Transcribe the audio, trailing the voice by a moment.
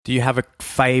Do you have a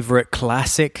favourite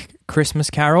classic Christmas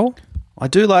carol? I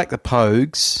do like the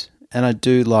Pogues, and I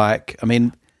do like,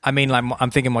 like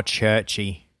I'm thinking more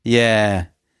churchy. yeah.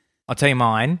 I'll tell you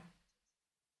mine.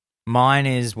 Mine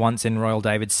is Once in Royal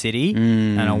David City,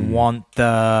 and I want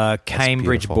the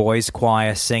Cambridge beautiful. Boys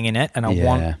Choir singing it, and I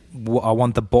Yeah.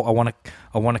 want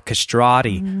a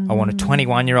castrati. I want a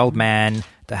 21-year-old man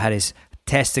that had his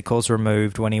testicles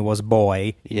removed when he was a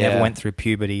boy. He Yeah. never went through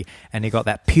puberty, and he got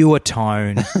that pure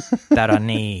tone that I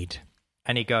need.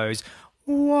 And he goes,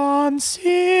 "Once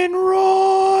in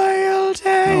Royal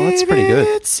David that's pretty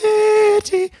good.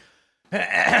 City." Sorry,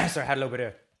 I had a little bit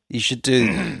of... You should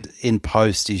do, in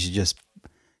post, you should just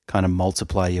kind of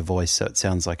multiply your voice so it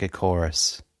sounds like a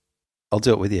chorus. I'll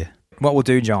do it with you. What we'll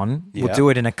do, John, we'll Yeah. do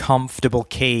it in a comfortable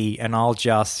key, and I'll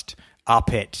just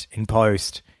up it in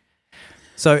post.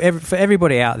 So for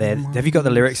everybody out there, have you got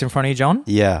the lyrics in front of you, John?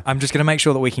 Yeah. I'm just going to make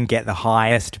sure that we can get the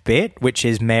highest bit, which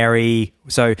is Mary.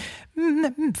 So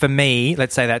for me,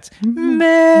 let's say that's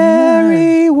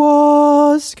Mary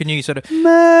was. Can you sort of...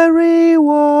 Mary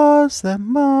was the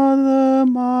mother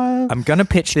mild. I'm going to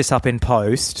pitch this up in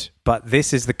post, but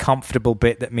this is the comfortable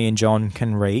bit that me and John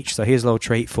can reach. So here's a little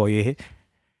treat for you.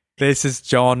 This is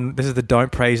John. This is the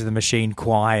Don't Praise the Machine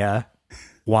Choir,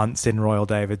 Once in Royal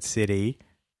David City.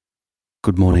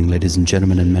 Good morning, ladies and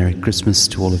gentlemen, and Merry Christmas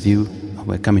to all of you.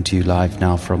 We're coming to you live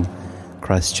now from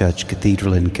Christchurch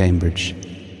Cathedral in Cambridge,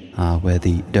 where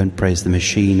the Don't Praise the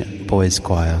Machine Boys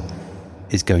Choir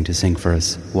is going to sing for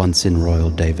us Once in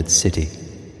Royal David City.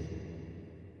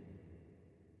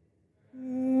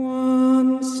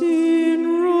 Once in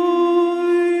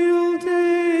Royal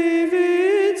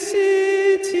David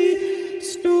City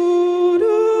stood a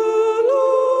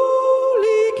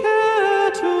lowly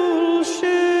cattle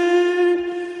shed.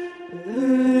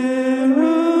 There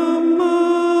a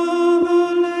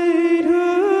mother laid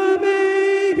her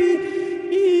baby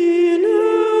in a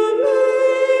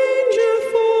manger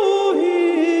for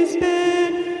his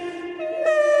bed.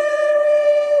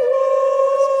 Mary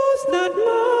was that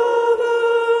mother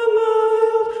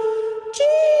mild,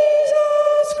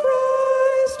 Jesus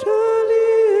Christ, her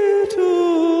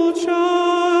little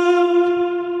child.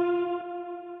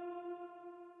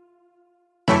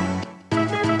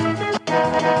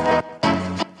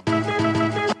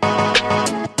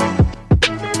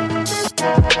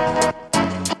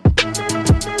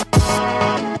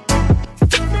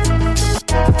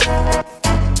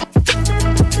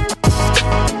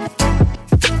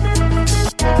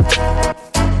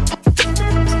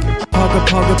 Pogga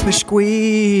pogga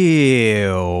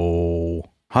pashqueal.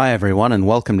 Hi, everyone, and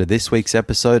welcome to this week's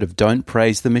episode of Don't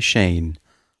Praise the Machine.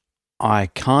 I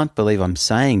can't believe I'm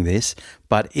saying this,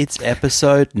 but it's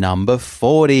episode number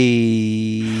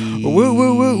 40. Woo,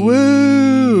 woo, woo,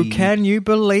 woo. Can you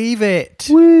believe it?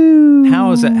 Woo!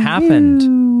 How has it happened?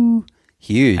 Woo.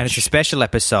 Huge. And it's a special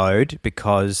episode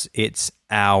because it's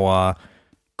our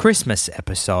Christmas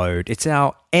episode. It's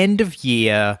our end of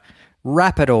year,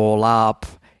 wrap it all up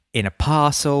in a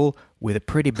parcel with a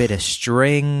pretty bit of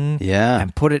string. Yeah.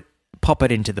 And pop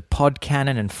it into the pod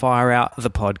cannon and fire out the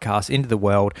podcast into the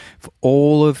world for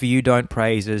all of you Don't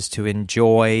Praisers to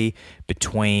enjoy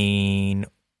between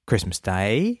Christmas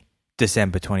Day,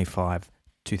 December 25,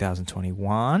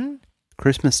 2021.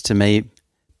 Christmas to me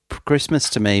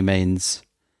means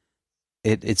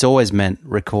it's always meant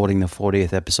recording the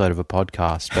 40th episode of a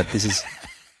podcast, but this is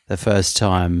the first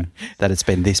time that it's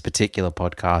been this particular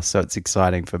podcast, so it's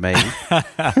exciting for me.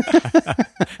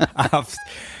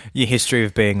 Your history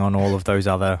of being on all of those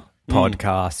other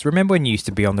podcasts. Remember when you used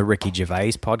to be on the Ricky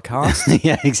Gervais podcast?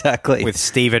 Yeah, exactly. With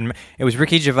Stephen, it was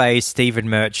Ricky Gervais, Stephen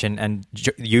Merchant, and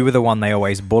you were the one they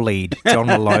always bullied, John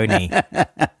Maloney.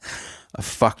 A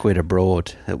Fuckwit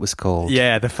Abroad, it was called.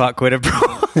 Yeah, the fuckwit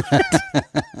abroad.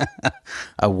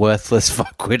 A worthless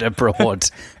fuckwit abroad.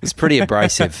 It was pretty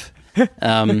abrasive.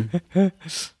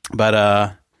 But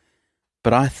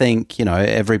I think,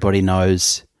 everybody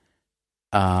knows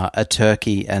a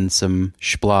turkey and some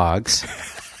splags.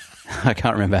 I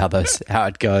can't remember how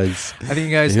it goes. I think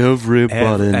it goes,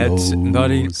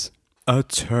 Everybody knows. a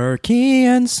turkey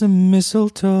and some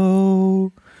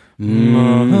mistletoe.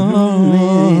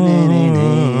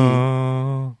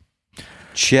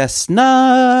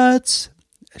 Chestnuts,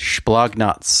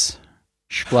 splagnuts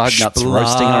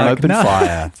roasting on an open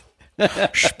fire.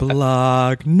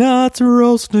 Splagnuts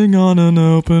roasting on an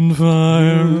open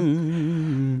fire.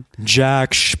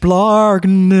 Jack Splarg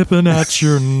nipping at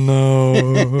your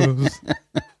nose.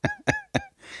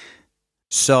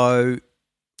 So,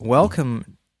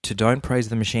 welcome to Don't Praise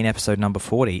the Machine episode number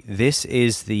 40. This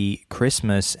is the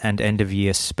Christmas and end of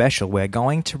year special. We're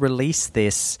going to release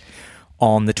this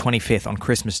on the 25th, on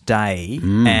Christmas Day.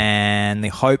 And the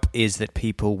hope is that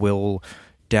people will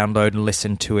download and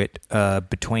listen to it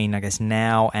between, I guess,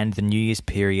 now and the New Year's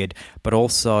period. But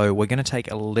also, we're going to take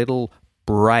a little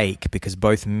break because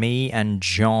both me and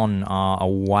John are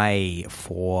away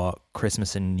for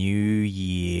Christmas and New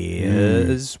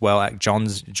Year's. Well,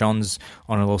 John's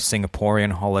on a little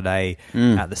Singaporean holiday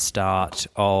at the start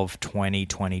of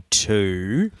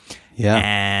 2022. Yeah.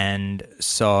 And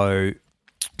so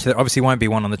there obviously won't be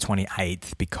one on the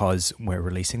 28th because we're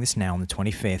releasing this now on the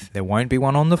 25th. There won't be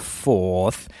one on the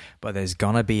 4th, but there's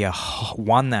going to be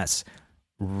one that's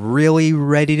really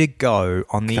ready to go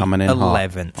on the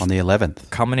 11th. On the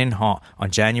 11th. Coming in hot on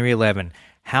January 11th.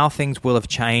 How things will have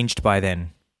changed by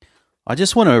then. I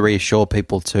just want to reassure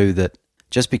people too that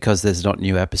just because there's not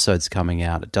new episodes coming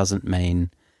out, it doesn't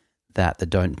mean that the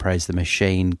Don't Praise the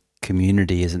Machine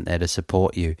community isn't there to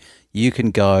support you. You can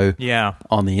go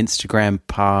on the Instagram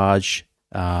page.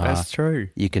 That's true.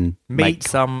 You can meet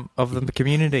some of the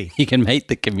community. You can meet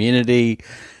the community.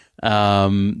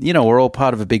 We're all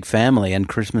part of a big family, and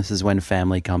Christmas is when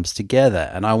family comes together.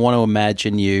 And I want to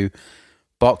imagine you,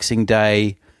 Boxing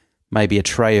Day, maybe a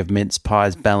tray of mince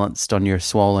pies balanced on your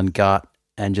swollen gut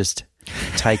and just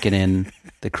taking in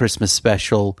the Christmas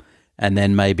special, and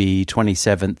then maybe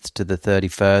 27th to the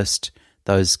 31st,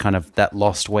 those kind of that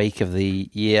lost week of the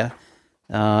year.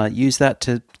 Use that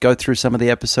to go through some of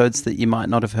the episodes that you might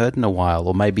not have heard in a while,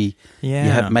 or maybe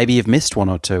you've missed one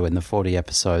or two in the 40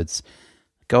 episodes.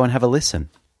 Go and have a listen.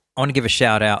 I want to give a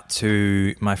shout out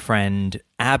to my friend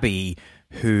Abby,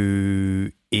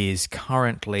 who is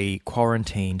currently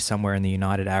quarantined somewhere in the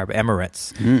United Arab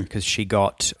Emirates because she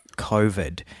got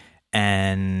COVID.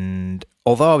 And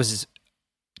although I was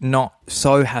not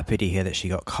so happy to hear that she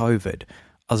got COVID,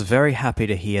 I was very happy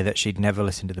to hear that she'd never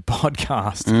listened to the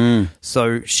podcast.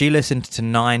 So she listened to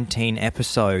 19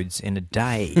 episodes in a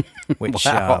day, which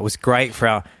was great for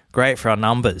our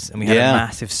numbers. And we had a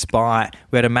massive spike.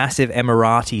 We had a massive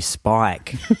Emirati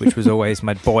spike, which was always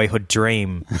my boyhood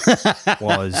dream,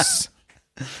 was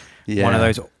one of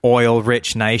those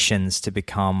oil-rich nations to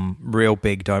become real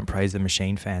big Don't Praise the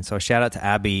Machine fans. So shout out to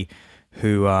Abby,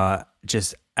 who that's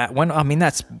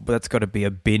got to be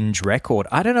a binge record.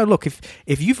 I don't know. Look,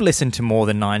 if you've listened to more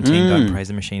than 19 Don't Praise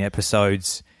the Machine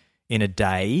episodes in a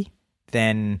day,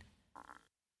 then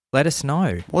let us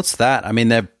know. What's that? I mean,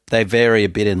 they vary a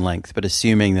bit in length, but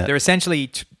assuming that they're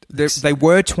essentially they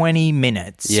were 20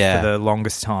 minutes for the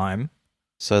longest time.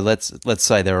 So let's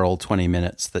say they're all 20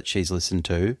 minutes that she's listened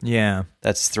to. Yeah,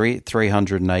 that's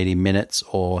 380 minutes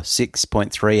or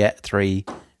 6.3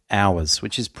 hours,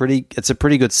 which is it's a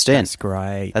pretty good stint. That's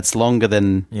great. That's longer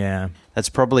than that's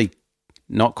probably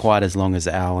not quite as long as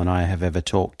Al and I have ever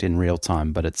talked in real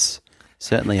time, but it's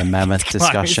certainly a mammoth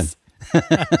discussion.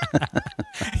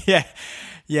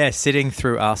 Yeah, sitting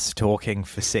through us talking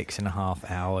for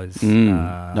 6.5 hours.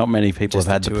 Not many people have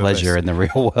had the pleasure in the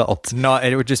real world.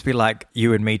 It would just be like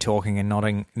you and me talking and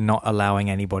not allowing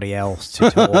anybody else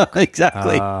to talk.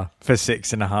 Exactly. For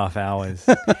 6.5 hours.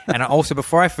 And also,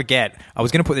 before I forget, I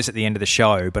was going to put this at the end of the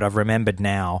show, but I've remembered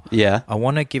now. Yeah. I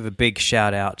want to give a big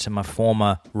shout out to my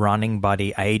former running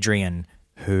buddy, Adrian,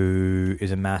 who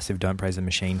is a massive Don't Praise the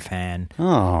Machine fan.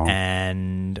 Oh.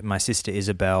 And my sister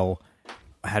Isabel,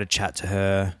 I had a chat to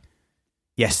her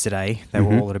yesterday. They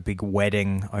were all at a big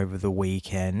wedding over the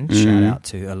weekend. Shout out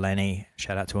to Eleni,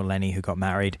 who got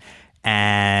married.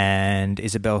 And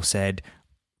Isabel said,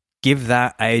 give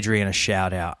that Adrian a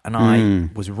shout out. And I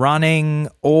was running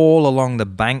all along the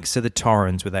banks of the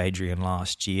Torrens with Adrian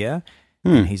last year.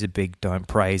 And he's a big Don't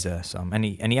Praiser. And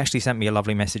he actually sent me a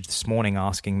lovely message this morning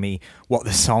asking me what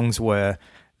the songs were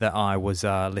that I was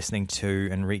listening to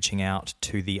and reaching out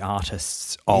to the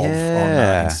artists of on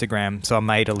Instagram. So I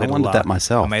made a little. I wondered that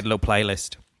myself. I made a little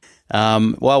playlist.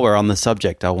 While we're on the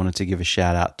subject, I wanted to give a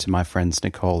shout out to my friends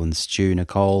Nicole and Stu.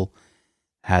 Nicole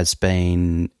has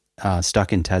been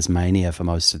stuck in Tasmania for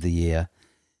most of the year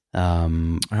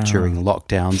during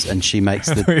lockdowns, and she makes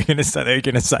the. They're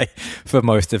going to say for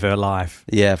most of her life.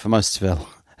 Yeah, for most of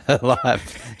her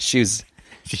life, she's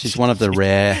one of the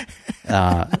rare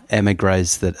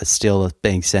emigres that are still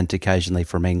being sent occasionally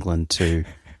from England to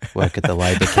work at the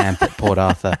Labor camp at Port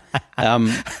Arthur.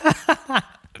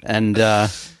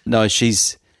 No,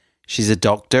 she's a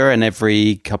doctor, and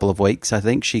every couple of weeks, I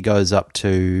think, she goes up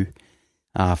to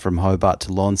from Hobart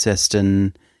to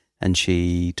Launceston, and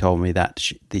she told me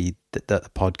that the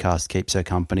podcast keeps her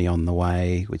company on the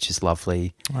way, which is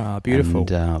lovely. Beautiful.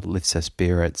 And lifts her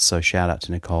spirits. So shout out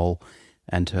to Nicole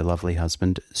and her lovely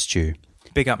husband, Stu.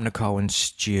 Big up Nicole and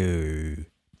Stu.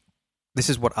 This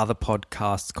is what other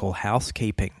podcasts call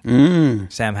housekeeping.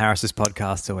 Sam Harris's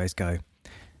podcasts always go,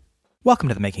 Welcome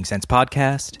to the Making Sense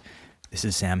podcast. This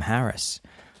is Sam Harris.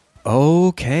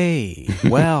 Okay,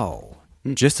 well,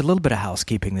 just a little bit of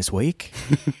housekeeping this week.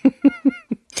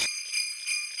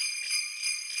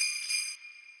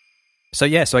 So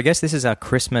I guess this is our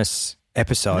Christmas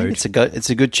episode. It's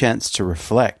a good chance to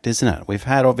reflect, isn't it? We've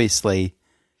had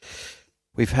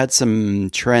some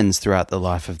trends throughout the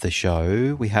life of the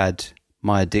show. We had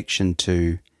my addiction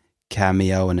to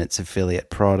Cameo and its affiliate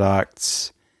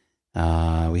products.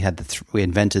 We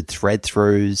invented thread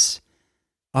throughs.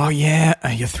 Oh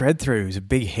yeah, your thread through is a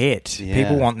big hit. Yeah.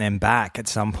 People want them back at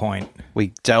some point.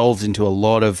 We delved into a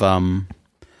lot of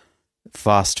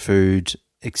fast food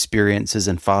experiences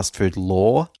and fast food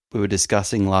lore. We were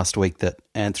discussing last week that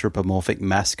anthropomorphic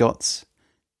mascots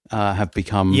have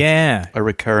become a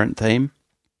recurrent theme.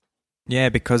 Yeah,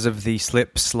 because of the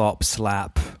slip, slop,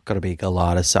 slap. Got to be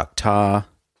Galata Sucktar.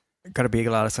 Got to be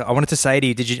a lot of stuff. I wanted to say to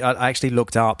you, I actually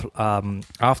looked up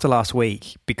after last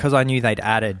week, because I knew they'd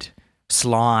added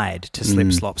slide to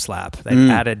slip, slop, slap. They'd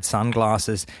added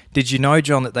sunglasses. Did you know,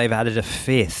 John, that they've added a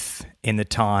fifth in the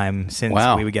time since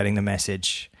we were getting the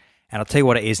message? And I'll tell you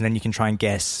what it is, and then you can try and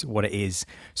guess what it is.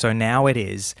 So now it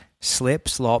is slip,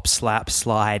 slop, slap,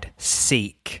 slide,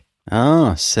 seek.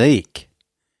 Oh, seek.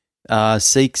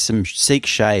 Seek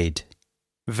shade.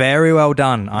 Very well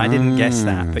done. I didn't guess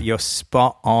that, but you're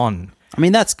spot on. I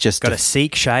mean, that's just got to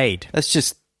seek shade. That's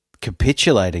just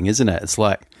capitulating, isn't it? It's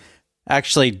like,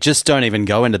 actually, just don't even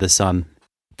go into the sun.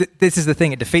 This is the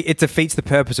thing. It defeats the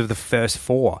purpose of the first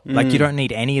four. Like, you don't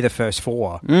need any of the first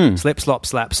four. Slip, slop,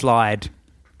 slap, slide.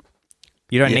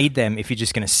 You don't need them if you're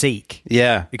just going to seek.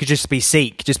 Yeah. You could just be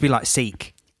seek. Just be like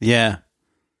seek. Yeah.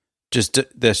 Just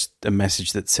there's a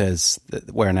message that says,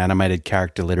 where an animated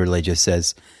character literally just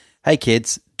says, hey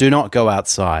kids, do not go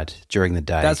outside during the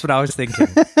day. That's what I was thinking.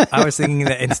 I was thinking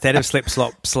that instead of slip,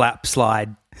 slop, slap,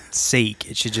 slide,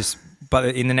 seek, it should just, but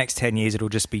in the next 10 years, it'll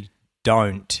just be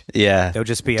don't. Yeah. There'll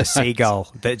just be a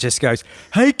seagull that just goes,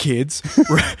 hey kids,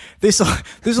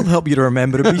 this'll help you to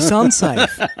remember to be sun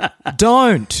safe.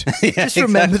 Don't. Yeah, Just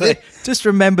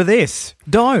remember this.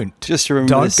 Don't. Just remember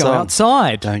Don't this go song.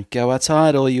 outside. Don't go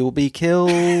outside or you'll be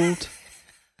killed.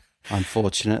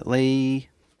 Unfortunately,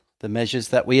 the measures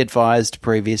that we advised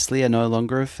previously are no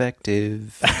longer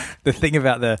effective. The thing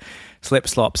about the slip,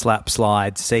 slop, slap,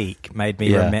 slide, seek made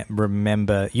me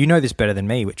remember, you know this better than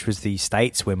me, which was the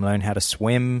State Swim, Learn How to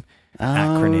Swim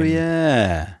acronym. Oh,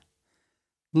 yeah.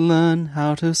 Learn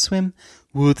how to swim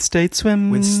with State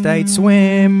Swim. With State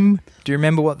Swim. Do you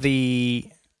remember what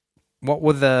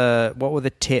were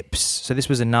the tips? So this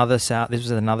was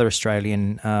another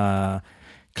Australian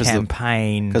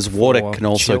campaign. Because water can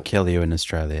also kill you in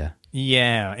Australia.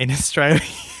 Yeah, in Australia,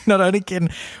 not only can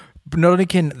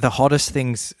the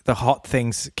hot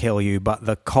things kill you, but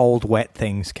the cold, wet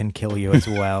things can kill you as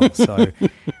well. So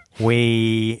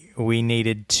we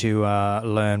needed to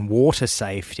learn water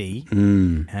safety,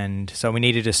 and so we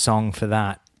needed a song for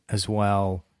that as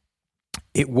well.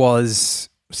 It was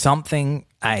something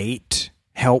 8,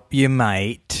 help your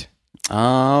mate.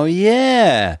 Oh,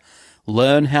 yeah.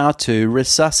 Learn how to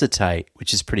resuscitate,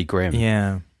 which is pretty grim.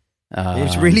 Yeah. It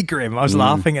was really grim. I was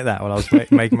laughing at that while I was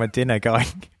making my dinner, going,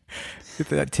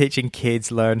 teaching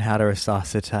kids learn how to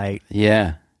resuscitate.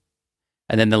 Yeah.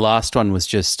 And then the last one was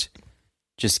just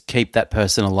keep that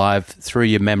person alive through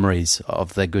your memories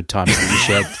of the good times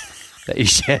that you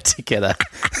shared together.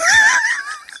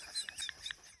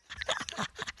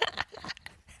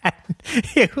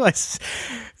 It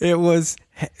was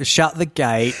shut the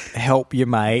gate, help your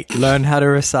mate, learn how to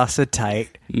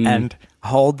resuscitate, and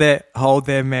hold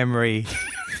their memory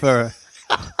for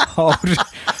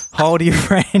hold your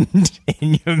friend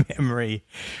in your memory.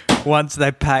 Once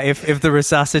they pay, if the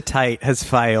resuscitate has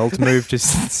failed, move to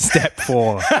step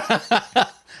 4.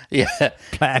 Yeah,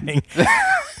 planning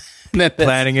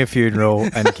a funeral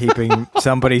and keeping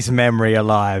somebody's memory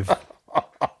alive.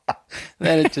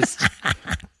 Then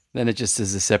it just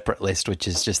is a separate list, which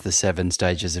is just the 7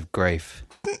 stages of grief.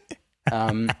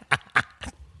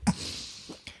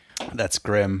 That's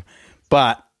grim.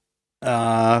 But,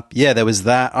 there was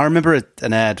that. I remember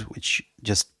an ad, which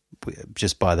just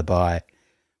by the by,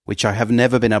 which I have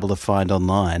never been able to find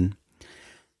online,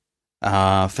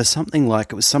 for something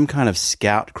like, it was some kind of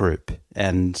scout group,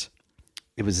 and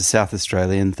it was a South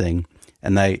Australian thing,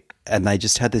 and they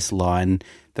just had this line.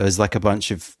 There was like a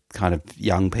bunch of kind of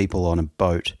young people on a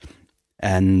boat,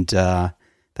 and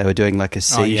they were doing like a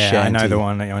sea shanty. I know the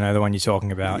one you're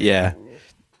talking about. Yeah.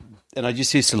 And I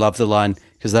just used to love the line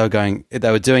because they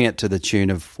were doing it to the tune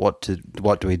of what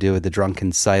do we do with the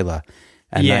drunken sailor,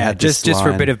 And they yeah, had this just for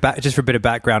a line- bit of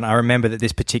background, I remember that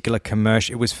this particular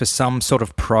commercial, it was for some sort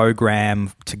of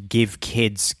program to give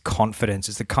kids confidence.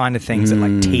 It's the kind of things that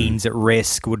like teens at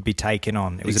risk would be taken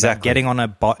on. It was about Exactly.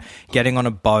 getting on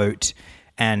a boat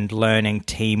and learning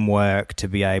teamwork to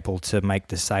be able to make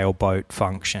the sailboat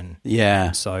function.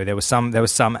 Yeah. So there was some.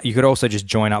 You could also just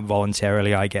join up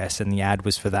voluntarily, I guess, and the ad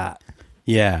was for that.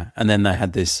 Yeah, and then they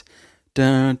had this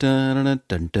dun, dun, dun,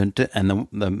 dun, dun, dun, and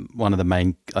the one of the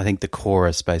main, I think the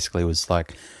chorus basically was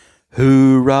like,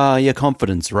 "Hoorah, your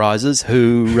confidence rises!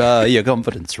 Hoorah, your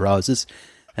confidence rises!"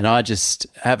 And I just,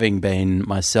 having been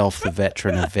myself the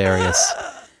veteran of various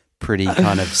pretty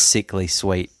kind of sickly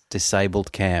sweet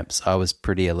disabled camps, I was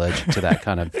pretty allergic to that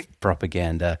kind of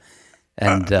propaganda,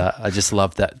 and I just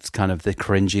loved that kind of the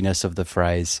cringiness of the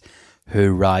phrase.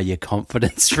 Hoorah, your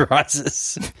confidence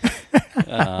rises.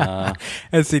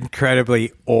 It's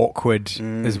incredibly awkward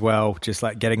as well, just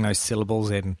like getting those syllables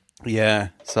in. Yeah.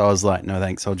 So I was like, no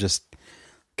thanks, I'll just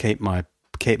keep my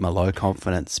low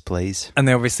confidence, please. And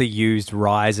they obviously used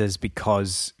rises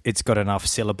because it's got enough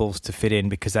syllables to fit in,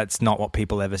 because that's not what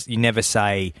people ever. You never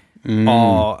say,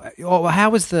 "Oh,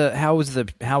 how was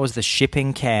the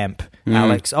shipping camp,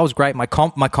 Alex? Oh, it was great. My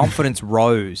confidence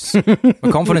rose.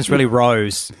 My confidence really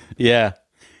rose. Yeah.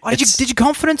 Oh, did your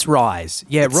confidence rise?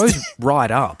 Yeah, it rose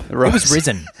right up. It was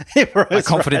risen. My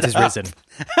confidence is risen.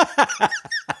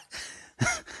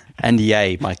 And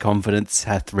yea, my confidence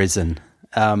hath risen.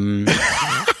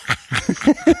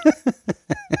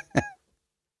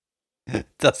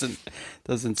 Doesn't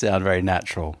sound very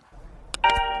natural.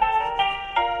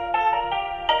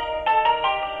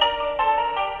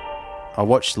 I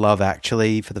watched Love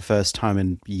Actually for the first time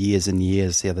in years and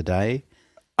years the other day.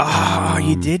 Oh,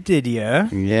 you did you?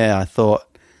 Yeah, I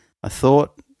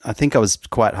think I was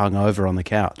quite hungover on the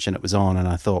couch and it was on, and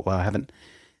I thought, well,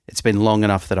 it's been long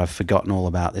enough that I've forgotten all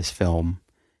about this film.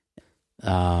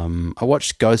 I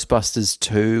watched Ghostbusters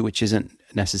 2, which isn't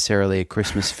necessarily a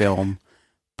Christmas film,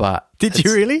 but... Did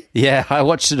you really? Yeah, I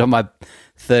watched it on my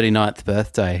 39th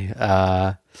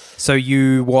birthday. So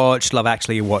you watched Love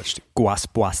Actually, you watched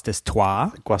Ghostbusters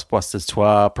 2. Ghostbusters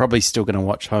 2, probably still going to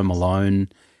watch Home Alone.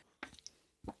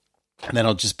 And then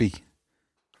I'll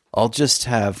just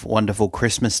have Wonderful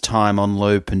Christmas Time on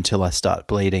loop until I start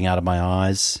bleeding out of my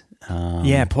eyes.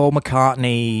 Yeah, Paul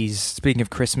McCartney's, speaking of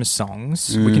Christmas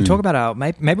songs, we can talk about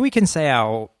maybe we can say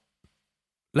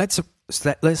let's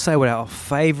say what our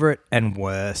favourite and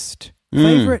worst,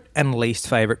 favourite and least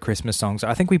favourite Christmas songs.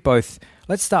 I think we both,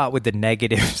 let's start with the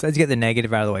negatives. Let's get the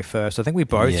negative out of the way first. I think we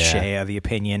both share the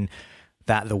opinion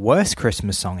that the worst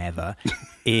Christmas song ever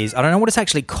is, I don't know what it's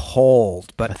actually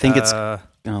called, but I think it's,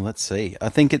 let's see. I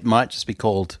think it might just be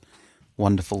called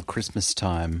Wonderful Christmas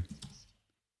Time.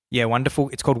 Yeah, wonderful.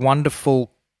 It's called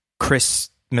Wonderful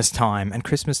Christmas Time, and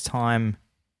Christmas time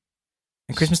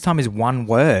is one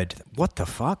word. What the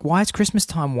fuck? Why is Christmas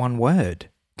time one word?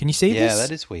 Can you see this? Yeah,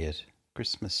 that is weird.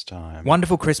 Christmas Time.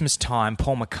 Wonderful Christmas Time,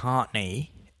 Paul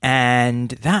McCartney, and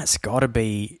that's got to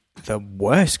be the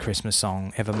worst Christmas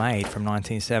song ever made from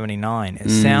 1979. It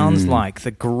sounds like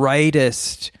the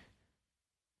greatest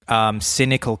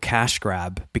cynical cash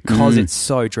grab because it's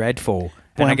so dreadful,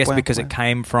 and I guess because it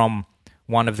came from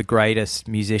one of the greatest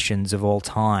musicians of all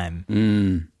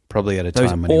time. Probably at a Those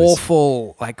time when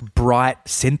awful, like, bright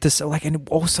synthesizers. And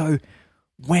also,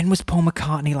 when was Paul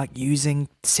McCartney, like, using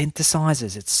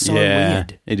synthesizers? It's so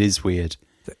weird. It is weird.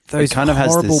 Those it kind of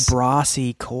has horrible this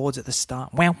brassy chords at the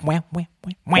start.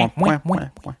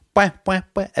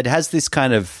 It has this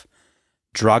kind of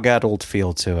drug-addled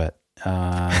feel to it,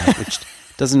 which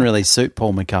doesn't really suit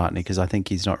Paul McCartney because I think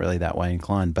he's not really that way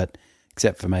inclined, but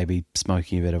except for maybe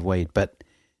smoking a bit of weed. But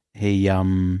he,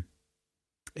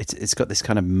 it's got this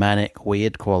kind of manic,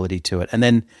 weird quality to it. And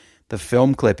then the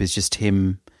film clip is just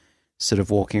him sort of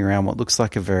walking around what looks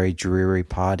like a very dreary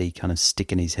party, kind of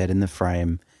sticking his head in the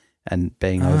frame and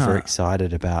being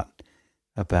overexcited about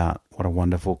what a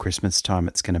wonderful Christmas time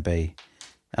it's going to be.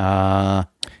 And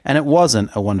it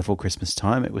wasn't a wonderful Christmas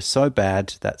time. It was so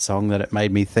bad, that song, that it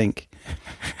made me think,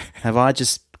 have I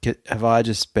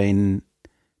just been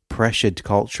pressured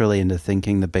culturally into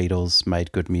thinking the Beatles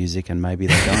made good music and maybe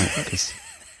they don't?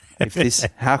 Because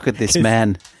how could this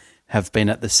man have been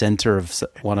at the center of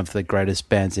one of the greatest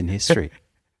bands in history?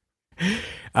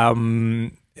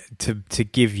 To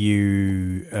give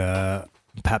you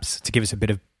perhaps to give us a bit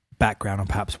of background on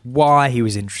perhaps why he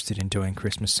was interested in doing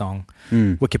Christmas song.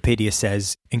 Wikipedia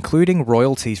says, including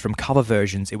royalties from cover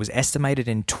versions, it was estimated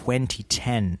in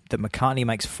 2010 that McCartney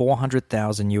makes $400,000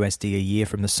 USD a year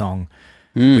from the song,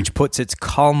 which puts its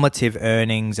cumulative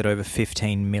earnings at over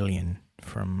 $15 million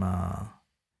from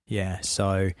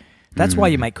so That's why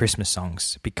you make Christmas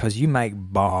songs, because you make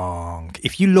bonk.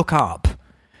 If you look up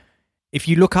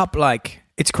like,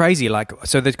 it's crazy. Like,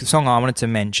 so the song I wanted to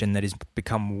mention that has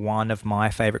become one of my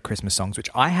favorite Christmas songs, which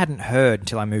I hadn't heard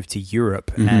until I moved to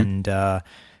Europe, and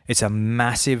it's a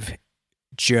massive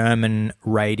German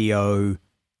radio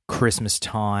Christmas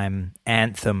time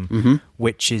anthem,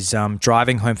 which is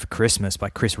Driving Home for Christmas by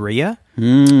Chris Rea.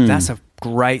 That's a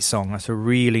great song. That's a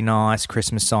really nice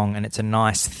Christmas song, and it's a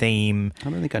nice theme. I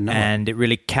don't think I know and it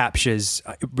really captures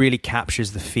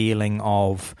the feeling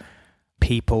of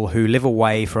people who live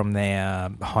away from their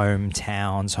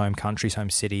hometowns, home countries, home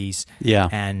cities,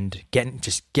 and getting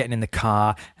in the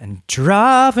car and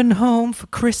driving home for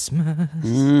Christmas.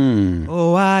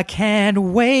 Oh, I can't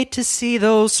wait to see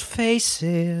those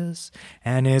faces,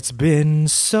 and it's been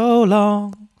so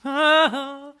long.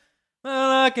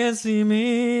 Well, I can see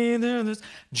me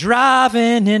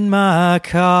driving in my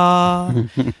car,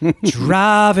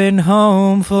 driving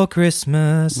home for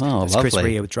Christmas. Oh, It's lovely. Chris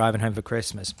Rea with Driving Home for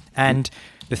Christmas. And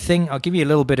the thing, I'll give you a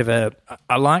little bit of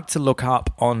I like to look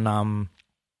up on,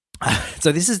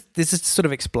 so this is to sort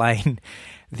of explain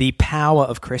the power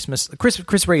of Christmas.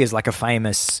 Chris Rea is like a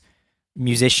famous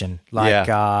musician.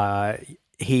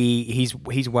 He's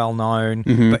well known,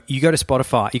 but you go to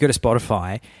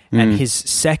Spotify, and his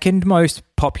second most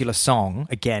popular song,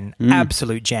 again,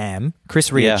 absolute jam,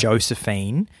 Chris Rea,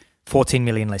 Josephine, 14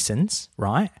 million listens,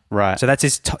 right? Right. So that's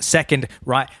his second,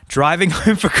 right? Driving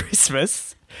Home for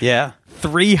Christmas, Yeah.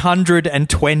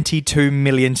 322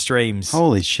 million streams.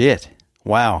 Holy shit.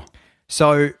 Wow.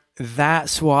 So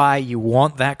that's why you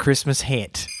want that Christmas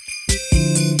hit.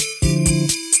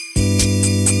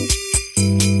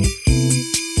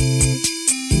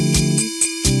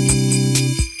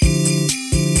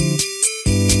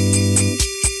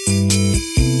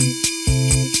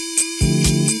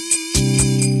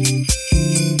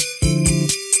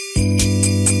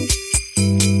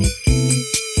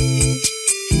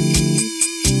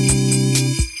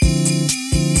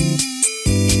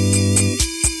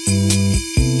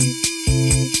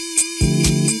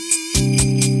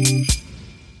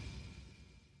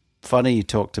 Funny you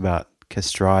talked about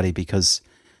castrati, because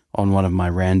on one of my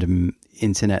random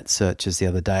internet searches the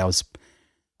other day,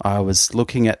 I was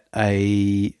looking at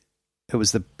it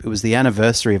was the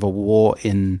anniversary of a war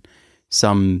in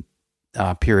some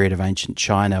period of ancient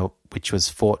China, which was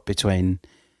fought between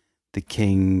the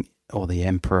king or the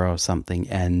emperor or something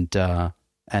and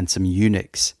some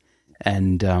eunuchs,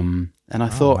 and I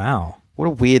thought, wow, what a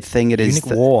weird thing it is.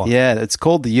 Eunuch War. Yeah, it's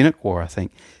called the Eunuch War, I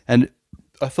think. And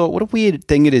I thought, what a weird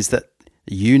thing it is that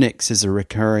eunuchs is a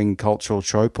recurring cultural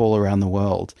trope all around the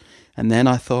world. And then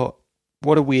I thought,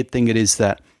 what a weird thing it is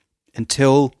that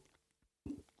until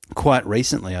quite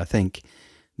recently, I think,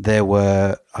 there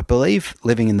were, I believe,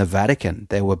 living in the Vatican,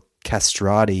 there were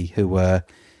castrati who were,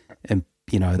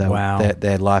 Wow.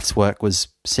 their life's work was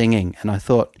singing. And I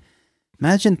thought,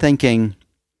 imagine thinking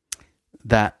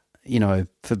that,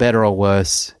 for better or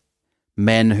worse,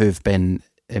 men who've been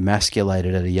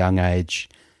emasculated at a young age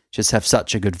just have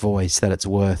such a good voice that it's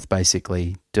worth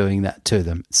basically doing that to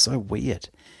them. It's so weird.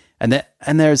 And there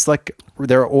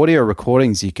are audio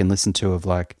recordings you can listen to of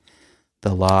like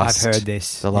the last. I've heard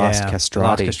this. The last Yeah, castrati. The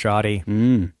last castrati.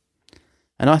 And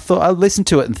I listened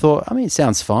to it and thought, I mean, it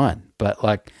sounds fine, but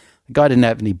like the guy didn't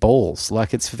have any balls.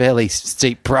 Like, it's a fairly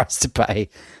steep price to pay.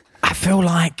 I feel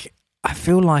like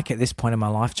at this point in my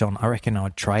life, John, I reckon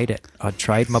I'd trade it. I'd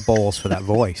trade my balls for that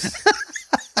voice.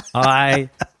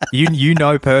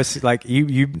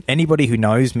 Anybody who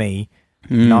knows me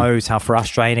knows how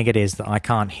frustrating it is that I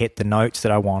can't hit the notes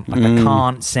that I want. Like, I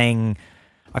can't sing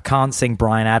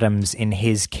Bryan Adams in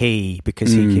his key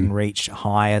because he can reach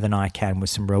higher than I can with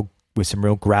some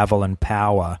real gravel and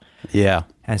power. Yeah.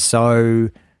 And so,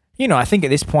 I think at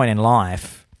this point in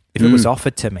life, if it was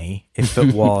offered to me, if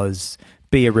it was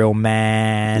be a real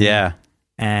man,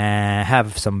 and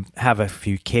have a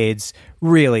few kids,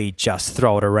 really just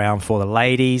throw it around for the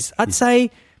ladies, I'd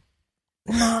say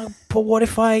no. But what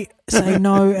if I say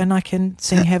no and I can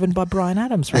sing Heaven by Bryan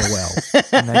Adams real well?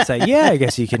 And they'd say, yeah, I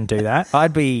guess you can do that.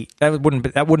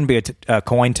 That wouldn't be a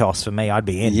coin toss for me. I'd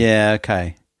be in. Yeah.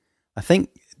 Okay. I think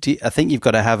you've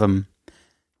got to have them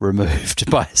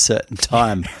removed by a certain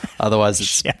time. Otherwise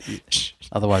it's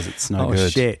no good. Oh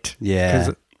shit. Yeah.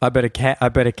 'Cause I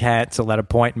better cancel that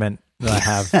appointment that I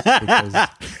have because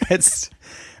it's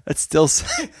still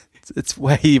it's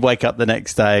where you wake up the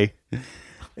next day.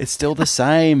 It's still the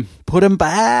same. Put them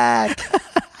back.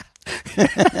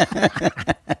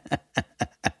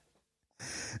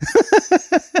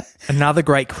 Another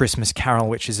great Christmas carol,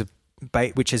 which has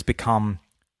become,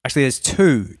 actually, there's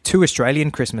two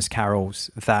Australian Christmas carols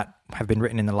that have been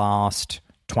written in the last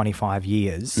 25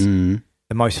 years. Mm.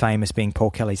 The most famous being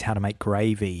Paul Kelly's How to Make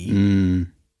Gravy.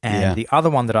 Mm. And the other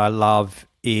one that I love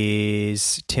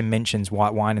is Tim Minchin's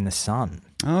White Wine in the Sun.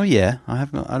 Oh, yeah. I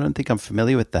don't think I'm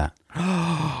familiar with that.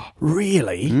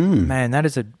 Really? Man, that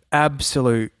is an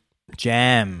absolute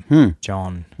jam,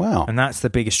 John. Wow. And that's the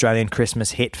big Australian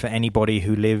Christmas hit for anybody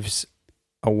who lives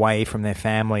away from their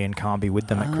family and can't be with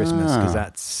them at Christmas, because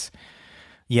that's...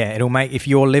 Yeah, it'll make, if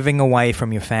you're living away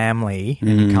from your family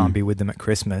and you can't be with them at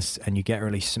Christmas and you get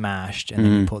really smashed and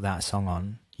then you put that song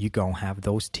on, you're going to have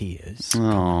those tears,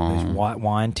 those white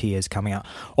wine tears coming out.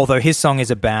 Although his song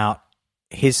is about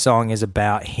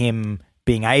him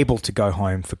being able to go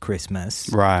home for Christmas.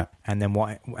 Right. And then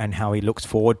and how he looks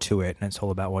forward to it, and it's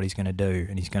all about what he's going to do,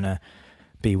 and he's going to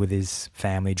be with his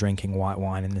family drinking white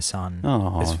wine in the sun.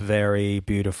 Oh. It's a very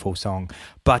beautiful song.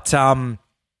 But How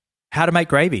to Make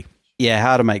Gravy. Yeah,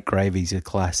 How to Make Gravy is a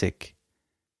classic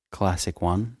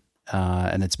one.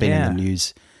 And it's been in the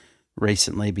news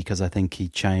recently because I think he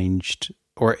changed,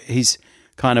 or he's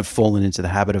kind of fallen into the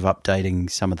habit of updating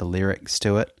some of the lyrics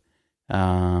to it.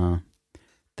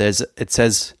 It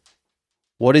says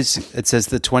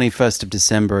the 21st of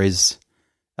December is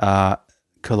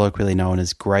colloquially known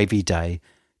as Gravy Day.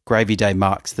 Gravy Day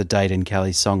marks the date in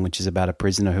Kelly's song, which is about a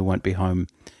prisoner who won't be home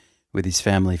with his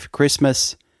family for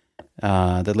Christmas.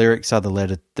 The lyrics are the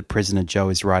letter the prisoner Joe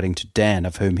is writing to Dan,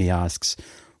 of whom he asks,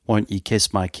 "Won't you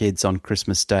kiss my kids on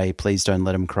Christmas Day? Please don't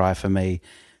let them cry for me."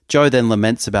 Joe then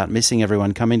laments about missing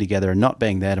everyone coming together and not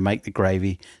being there to make the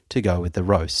gravy to go with the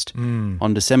roast.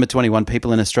 On December 21,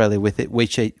 people in Australia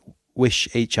wish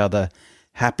each other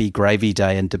happy Gravy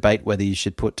Day and debate whether you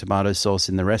should put tomato sauce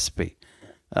in the recipe.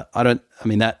 They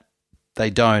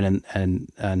don't,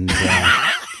 and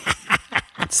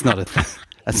it's not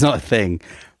that's not a thing.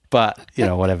 But,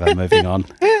 whatever, moving on.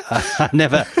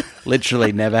 I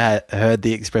literally never heard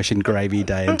the expression Gravy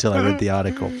Day until I read the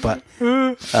article. But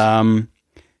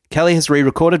Kelly has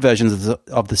re-recorded versions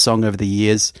of the song over the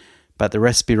years, but the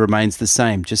recipe remains the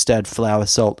same. Just add flour,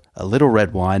 salt, a little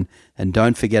red wine, and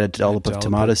don't forget a dollop of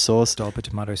tomato sauce. Dollop of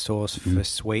tomato sauce for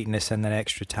sweetness and that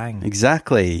extra tang.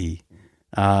 Exactly.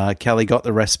 Kelly got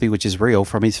the recipe, which is real,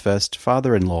 from his first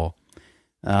father-in-law.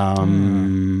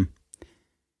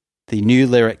 The new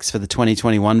lyrics for the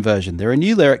 2021 version. There are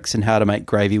new lyrics in How to Make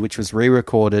Gravy, which was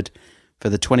re-recorded for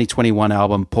the 2021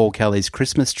 album Paul Kelly's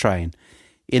Christmas Train.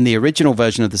 In the original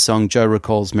version of the song, Joe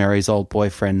recalls Mary's old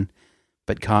boyfriend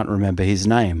but can't remember his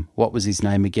name. What was his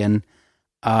name again?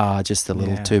 Just a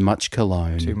little too much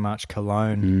cologne. Too much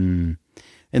cologne.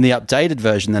 In the updated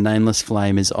version, the nameless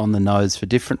flame is on the nose for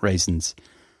different reasons.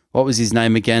 What was his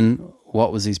name again?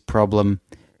 What was his problem?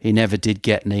 He never did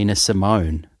get Nina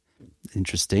Simone.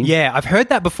 Interesting. Yeah, I've heard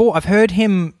that before. I've heard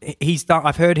him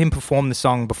perform the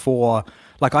song before.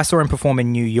 Like, I saw him perform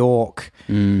in New York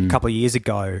a couple of years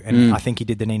ago, and I think he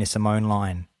did the Nina Simone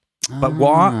line. But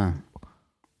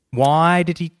why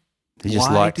did he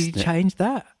change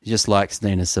that? He just likes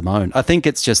Nina Simone. I think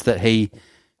it's just that he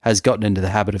has gotten into the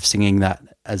habit of singing that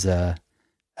as a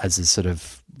sort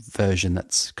of version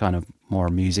that's kind of more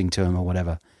amusing to him or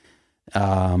whatever.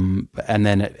 And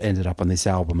then it ended up on this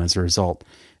album as a result.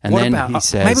 And what then about, he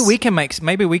says,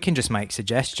 maybe we can just make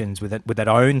suggestions with that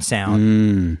own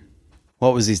sound.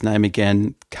 What was his name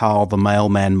again? Carl the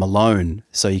Mailman Malone.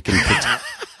 So you can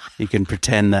you can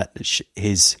pretend that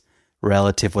his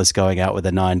relative was going out with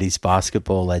a 90s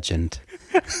basketball legend.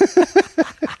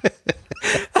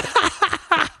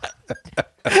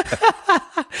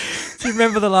 Do you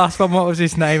remember the last one? What was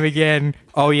his name again?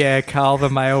 Oh yeah, Carl the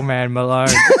Mailman Malone.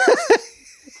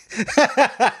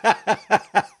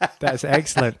 That's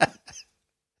excellent.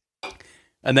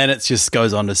 And then it just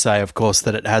goes on to say, of course,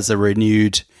 that it has a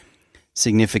renewed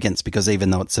significance because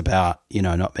even though it's about,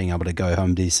 not being able to go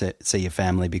home to see your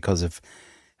family because of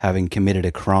having committed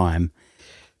a crime,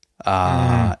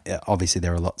 obviously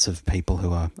there are lots of people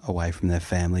who are away from their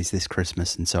families this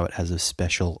Christmas, and so it has a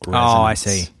special resonance. Oh, I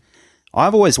see.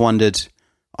 I've always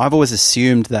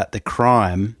assumed that the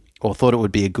crime, or thought it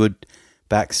would be a good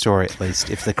backstory at least,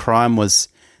 if the crime was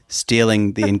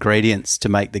stealing the ingredients to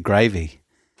make the gravy.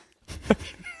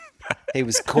 He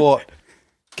was caught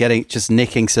just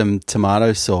nicking some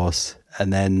tomato sauce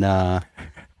and then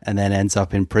ends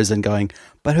up in prison going,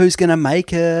 but who's going to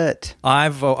make it?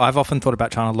 I've often thought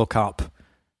about trying to look up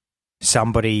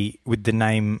somebody with the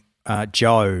name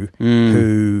Joe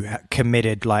who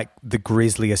committed like the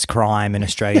grisliest crime in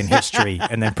Australian history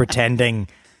and then pretending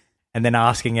and then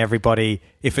asking everybody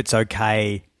if it's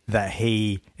okay that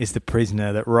he is the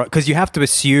prisoner that wrote, because you have to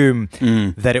assume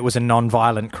that it was a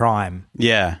non-violent crime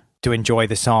to enjoy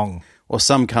the song. Or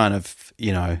some kind of,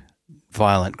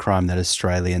 violent crime that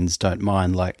Australians don't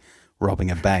mind, like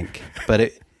robbing a bank.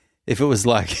 But if it was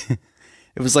like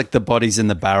the bodies in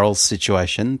the barrels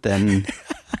situation, then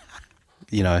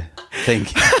I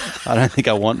don't think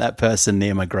I want that person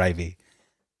near my gravy.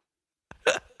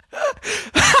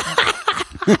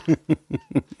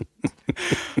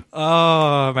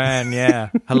 Oh man, yeah.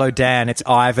 Hello, Dan. It's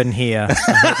Ivan here. I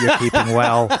hope you're keeping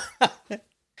well.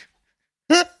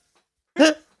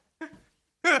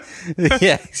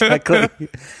 Yeah, exactly.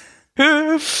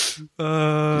 Just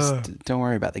don't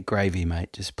worry about the gravy,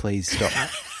 mate. Just please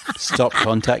stop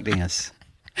contacting us.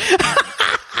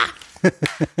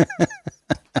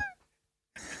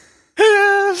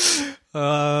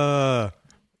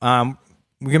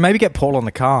 We can maybe get Paul on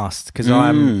the cast because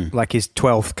I'm like his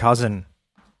 12th cousin.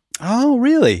 Oh,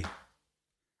 really?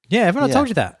 Yeah, haven't I told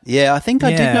you that? Yeah, I think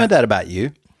I did know that about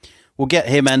you. We'll get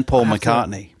him and Paul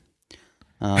McCartney.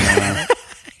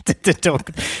 To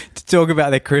talk about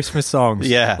their Christmas songs.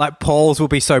 Yeah. Like Paul's will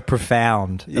be so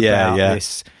profound about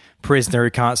this prisoner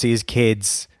who can't see his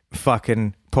kids.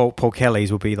 Fucking Paul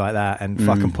Kelly's will be like that, and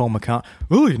fucking Paul McCartney.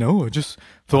 Oh, I just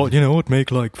thought, it'd make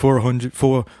like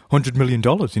 $400 million,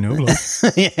 like.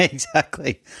 Yeah,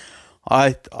 exactly.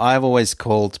 I've always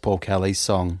called Paul Kelly's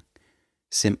song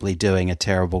simply doing a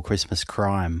terrible Christmas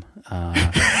crime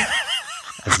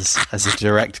as a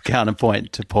direct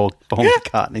counterpoint to Paul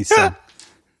McCartney's song.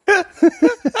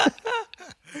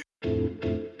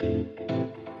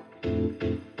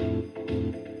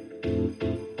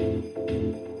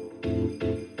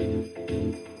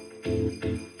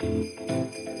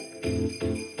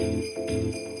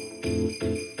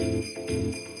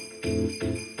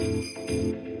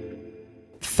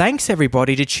 Thanks,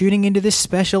 everybody, to tuning into this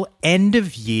special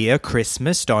end-of-year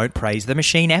Christmas Don't Praise the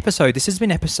Machine episode. This has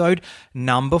been episode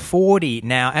number 40.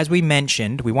 Now, as we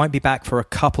mentioned, we won't be back for a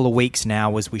couple of weeks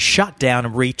now as we shut down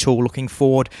and retool, looking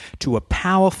forward to a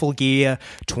powerful year,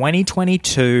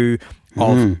 2022,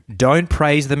 of Don't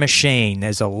Praise the Machine.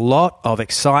 There's a lot of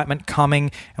excitement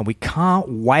coming, and we can't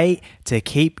wait to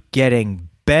keep getting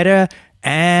better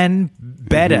and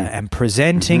better and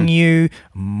presenting you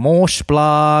more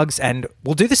splugs, and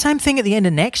we'll do the same thing at the end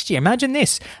of next year. Imagine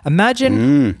this.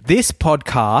 Imagine this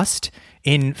podcast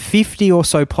in 50 or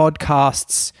so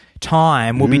podcasts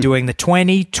time. We'll be doing the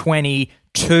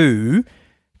 2022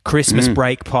 Christmas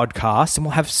break podcast, and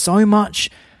we'll have so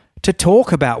much to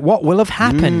talk about. What will have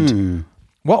happened?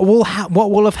 What will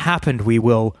have happened? We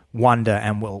will wonder,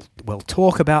 and we'll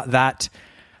talk about that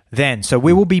then. So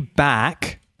we will be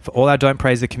back for all our Don't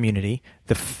Praise the Community.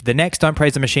 The next Don't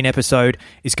Praise the Machine episode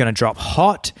is going to drop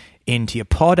hot into your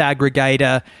pod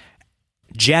aggregator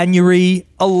January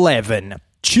 11.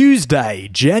 Tuesday,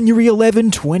 January 11,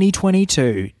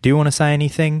 2022. Do you want to say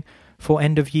anything for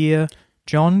end of year,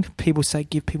 John?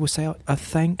 Give people a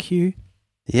thank you.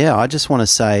 Yeah, I just want to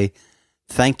say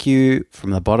thank you from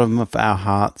the bottom of our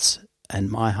hearts and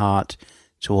my heart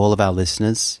to all of our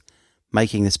listeners.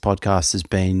 Making this podcast has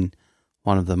been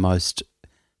one of the most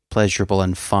pleasurable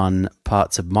and fun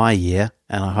parts of my year,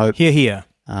 and I hope and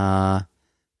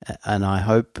I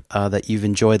hope that you've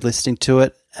enjoyed listening to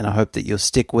it, and I hope that you'll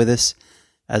stick with us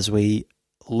as we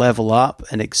level up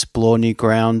and explore new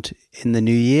ground in the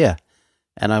new year.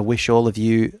 And I wish all of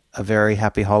you a very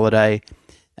happy holiday,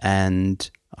 and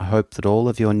I hope that all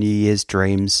of your New Year's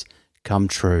dreams come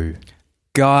true.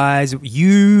 Guys,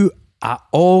 you are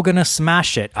all going to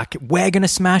smash it. We're going to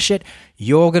smash it.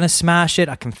 You're going to smash it.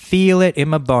 I can feel it in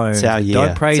my bones. It's our year.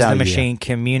 Don't Praise the Machine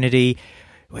community.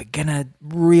 We're going to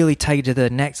really take it to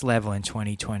the next level in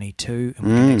 2022. And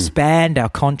we're going to expand our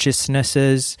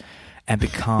consciousnesses and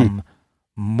become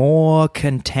more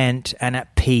content and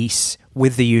at peace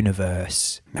with the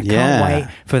universe. I can't wait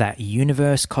for that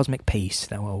universe cosmic peace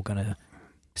that we're all going to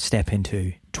step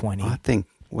into 20. I think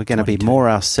we're going to be more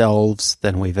ourselves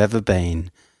than we've ever been.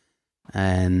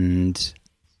 And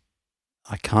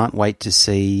I can't wait to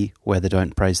see where the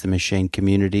Don't Praise the Machine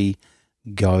community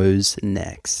goes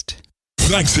next.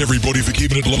 Thanks, everybody, for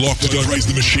keeping it locked to Don't Praise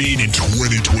the Machine in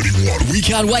 2021. We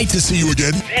can't wait to see you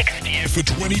again next year for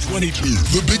 2022,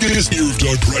 the biggest year of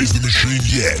Don't Praise the Machine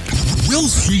yet. We'll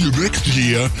see you next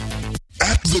year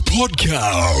at the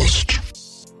podcast.